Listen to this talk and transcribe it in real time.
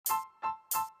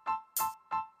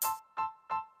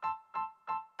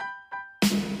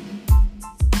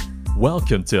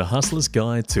Welcome to Hustler's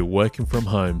Guide to Working From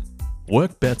Home.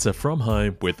 Work better from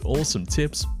home with awesome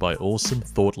tips by awesome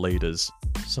thought leaders.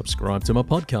 Subscribe to my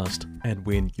podcast and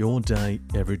win your day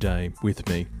every day with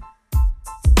me.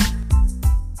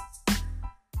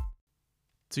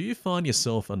 Do you find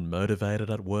yourself unmotivated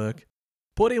at work?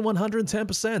 Put in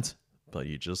 110%, but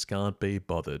you just can't be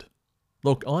bothered.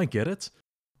 Look, I get it,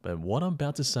 but what I'm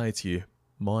about to say to you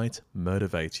might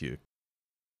motivate you.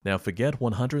 Now forget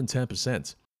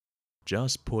 110%.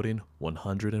 Just put in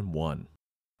 101.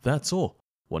 That's all,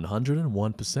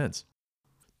 101%.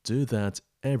 Do that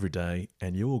every day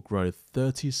and you will grow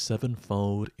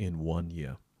 37-fold in 1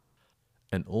 year.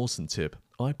 An awesome tip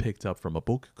I picked up from a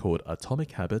book called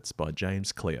Atomic Habits by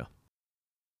James Clear.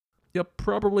 You're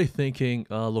probably thinking,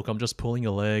 look, I'm just pulling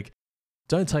a leg.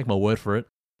 Don't take my word for it.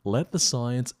 Let the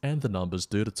science and the numbers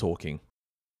do the talking.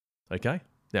 Okay?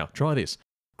 Now try this.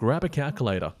 Grab a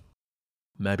calculator.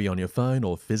 Maybe on your phone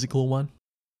or physical one.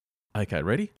 Okay,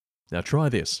 ready? Now try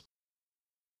this.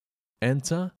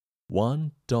 Enter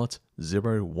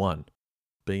 1.01,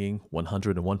 being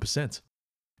 101%,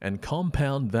 and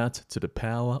compound that to the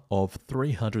power of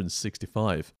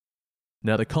 365.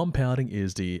 Now the compounding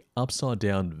is the upside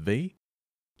down V.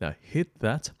 Now hit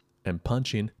that and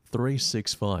punch in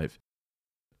 365.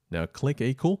 Now click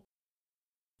equal.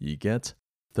 You get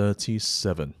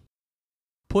 37.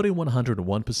 Put in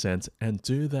 101% and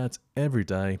do that every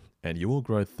day and you will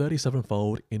grow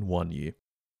 37-fold in 1 year.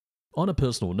 On a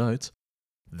personal note,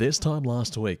 this time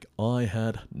last week I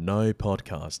had no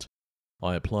podcast.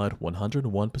 I applied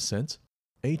 101%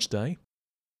 each day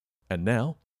and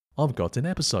now I've got an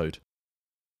episode.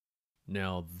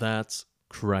 Now that's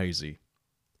crazy.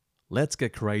 Let's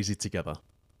get crazy together.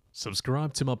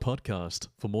 Subscribe to my podcast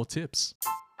for more tips.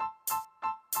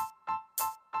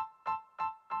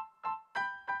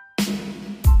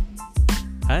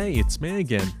 Hey, it's me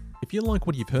again. If you like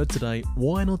what you've heard today,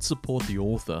 why not support the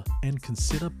author and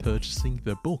consider purchasing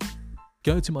their book?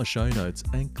 Go to my show notes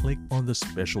and click on the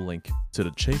special link to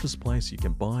the cheapest place you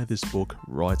can buy this book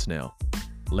right now.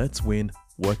 Let's win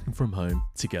working from home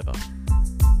together.